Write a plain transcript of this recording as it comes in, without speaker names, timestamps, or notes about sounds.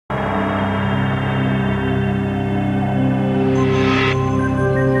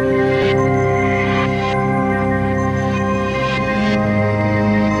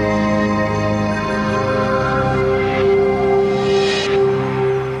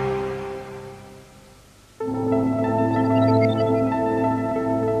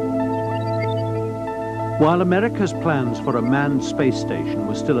While America's plans for a manned space station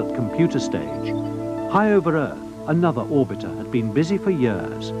were still at computer stage, high over Earth, another orbiter had been busy for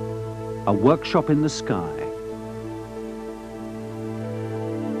years. A workshop in the sky.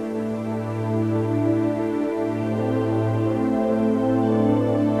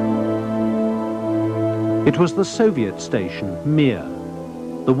 It was the Soviet station, Mir.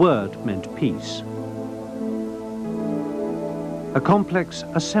 The word meant peace. A complex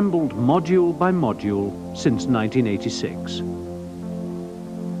assembled module by module since 1986.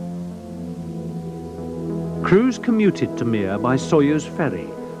 Crews commuted to Mir by Soyuz ferry.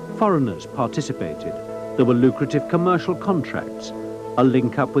 Foreigners participated. There were lucrative commercial contracts. A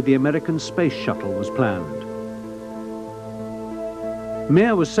link-up with the American space shuttle was planned.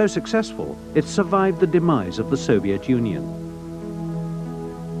 Mir was so successful, it survived the demise of the Soviet Union.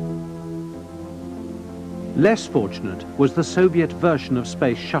 Less fortunate was the Soviet version of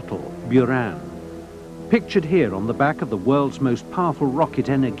space shuttle, Buran. Pictured here on the back of the world's most powerful rocket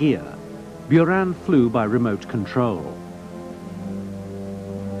Energia, Buran flew by remote control.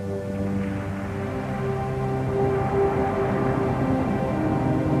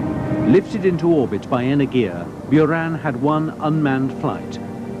 Lifted into orbit by Energia, Buran had one unmanned flight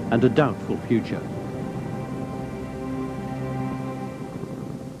and a doubtful future.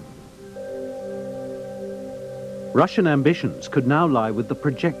 Russian ambitions could now lie with the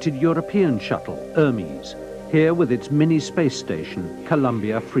projected European shuttle, Hermes, here with its mini space station,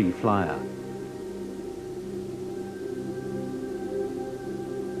 Columbia Free Flyer.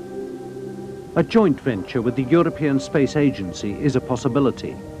 A joint venture with the European Space Agency is a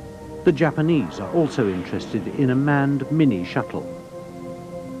possibility. The Japanese are also interested in a manned mini shuttle.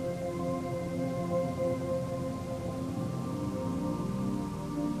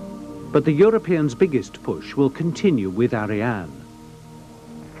 But the Europeans' biggest push will continue with Ariane.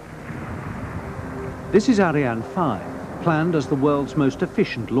 This is Ariane 5, planned as the world's most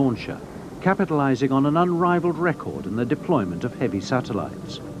efficient launcher, capitalizing on an unrivaled record in the deployment of heavy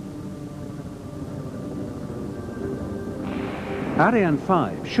satellites. Ariane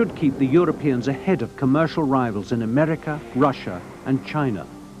 5 should keep the Europeans ahead of commercial rivals in America, Russia, and China.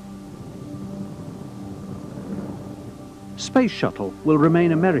 Space Shuttle will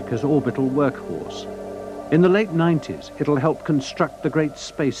remain America's orbital workhorse. In the late 90s, it'll help construct the great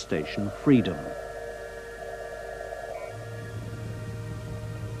space station, Freedom.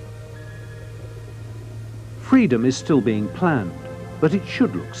 Freedom is still being planned, but it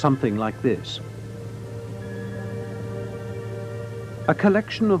should look something like this. A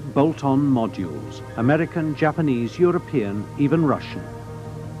collection of bolt-on modules, American, Japanese, European, even Russian.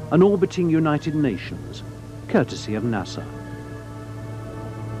 An orbiting United Nations, courtesy of NASA.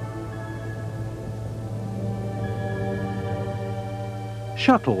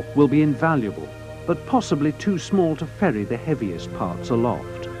 Shuttle will be invaluable, but possibly too small to ferry the heaviest parts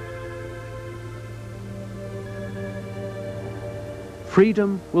aloft.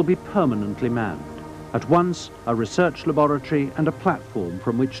 Freedom will be permanently manned. At once, a research laboratory and a platform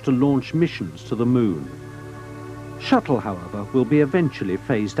from which to launch missions to the moon. Shuttle, however, will be eventually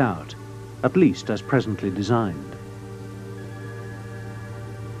phased out, at least as presently designed.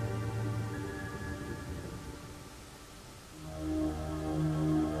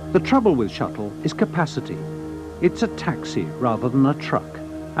 The trouble with Shuttle is capacity. It's a taxi rather than a truck,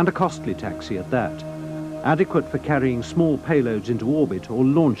 and a costly taxi at that. Adequate for carrying small payloads into orbit or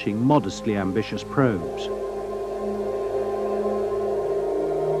launching modestly ambitious probes.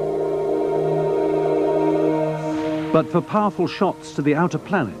 But for powerful shots to the outer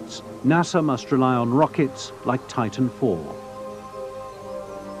planets, NASA must rely on rockets like Titan IV.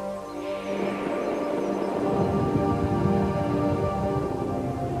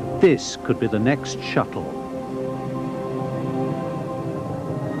 This could be the next shuttle.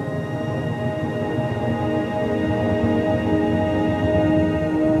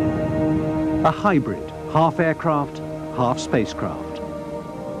 A hybrid, half aircraft, half spacecraft.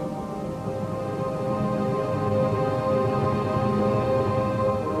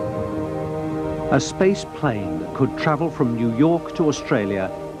 A space plane that could travel from New York to Australia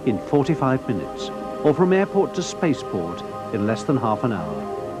in 45 minutes, or from airport to spaceport in less than half an hour.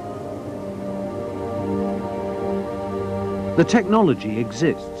 The technology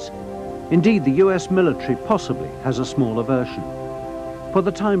exists. Indeed, the US military possibly has a smaller version. For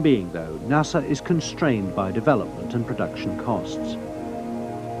the time being, though, NASA is constrained by development and production costs.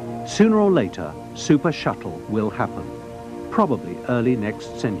 Sooner or later, Super Shuttle will happen, probably early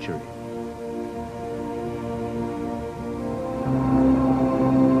next century.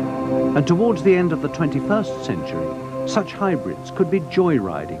 And towards the end of the 21st century, Such hybrids could be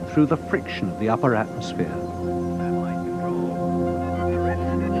joyriding through the friction of the upper atmosphere.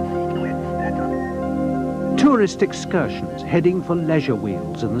 Tourist excursions heading for leisure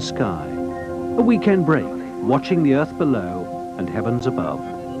wheels in the sky. A weekend break, watching the earth below and heavens above.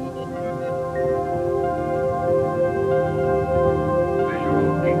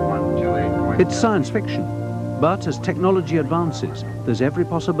 It's science fiction, but as technology advances, there's every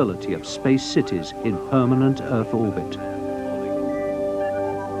possibility of space cities in permanent Earth orbit.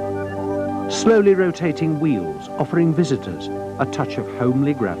 Slowly rotating wheels offering visitors a touch of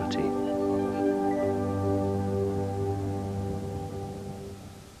homely gravity.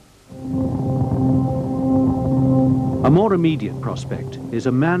 A more immediate prospect is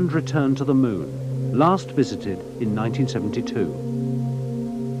a manned return to the moon, last visited in 1972.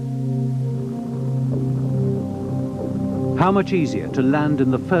 How much easier to land in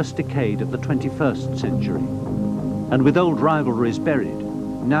the first decade of the 21st century. And with old rivalries buried,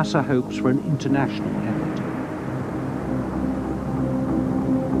 NASA hopes for an international effort.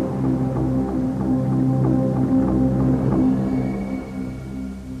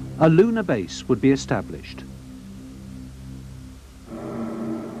 A lunar base would be established.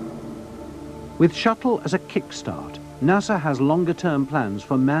 With Shuttle as a kickstart, NASA has longer-term plans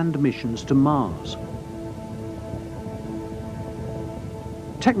for manned missions to Mars.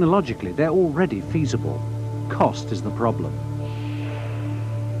 Technologically, they're already feasible. Cost is the problem.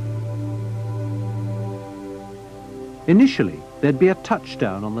 Initially, there'd be a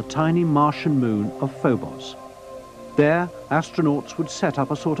touchdown on the tiny Martian moon of Phobos. There, astronauts would set up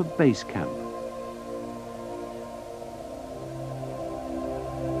a sort of base camp.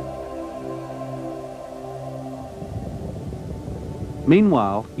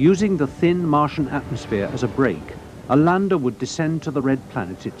 Meanwhile, using the thin Martian atmosphere as a brake, a lander would descend to the red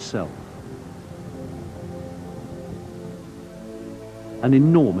planet itself. An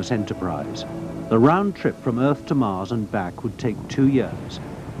enormous enterprise. The round trip from Earth to Mars and back would take 2 years,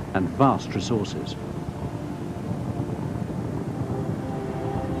 and vast resources.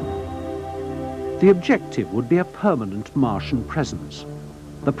 The objective would be a permanent Martian presence.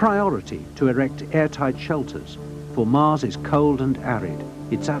 The priority to erect airtight shelters, for Mars is cold and arid,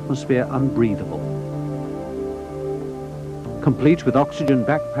 its atmosphere unbreathable. Complete with oxygen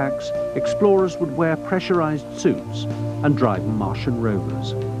backpacks, explorers would wear pressurized suits and drive Martian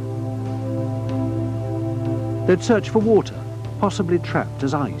rovers. They'd search for water, possibly trapped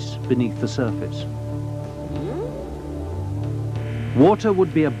as ice beneath the surface. Water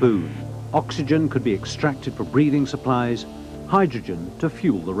would be a boon. Oxygen could be extracted for breathing supplies, hydrogen to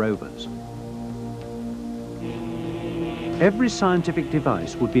fuel the rovers. Every scientific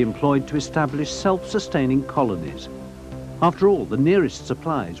device would be employed to establish self-sustaining colonies. After all, the nearest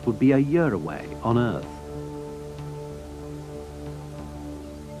supplies would be a year away on Earth.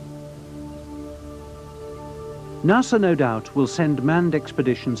 NASA, no doubt, will send manned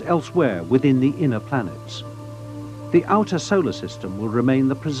expeditions elsewhere within the inner planets. The outer solar system will remain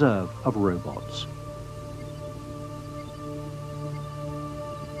the preserve of robots.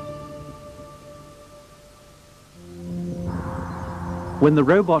 When the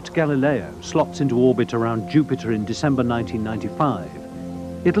robot Galileo slots into orbit around Jupiter in December 1995,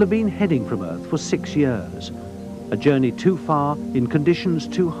 it'll have been heading from Earth for 6 years, a journey too far in conditions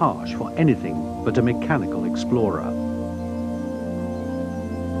too harsh for anything but a mechanical explorer.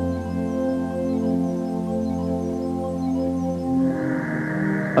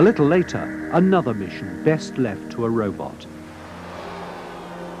 A little later, another mission best left to a robot.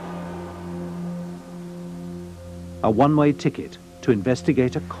 A one-way ticket to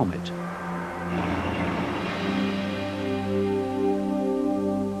investigate a comet.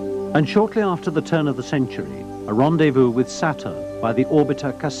 And shortly after the turn of the century, a rendezvous with Saturn by the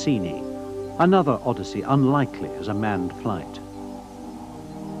orbiter Cassini, another odyssey unlikely as a manned flight.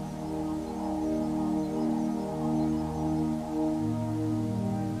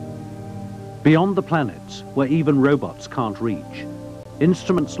 Beyond the planets, where even robots can't reach,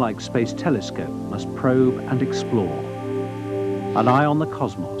 instruments like Space Telescope must probe and explore. An eye on the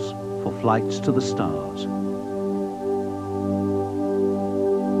cosmos for flights to the stars.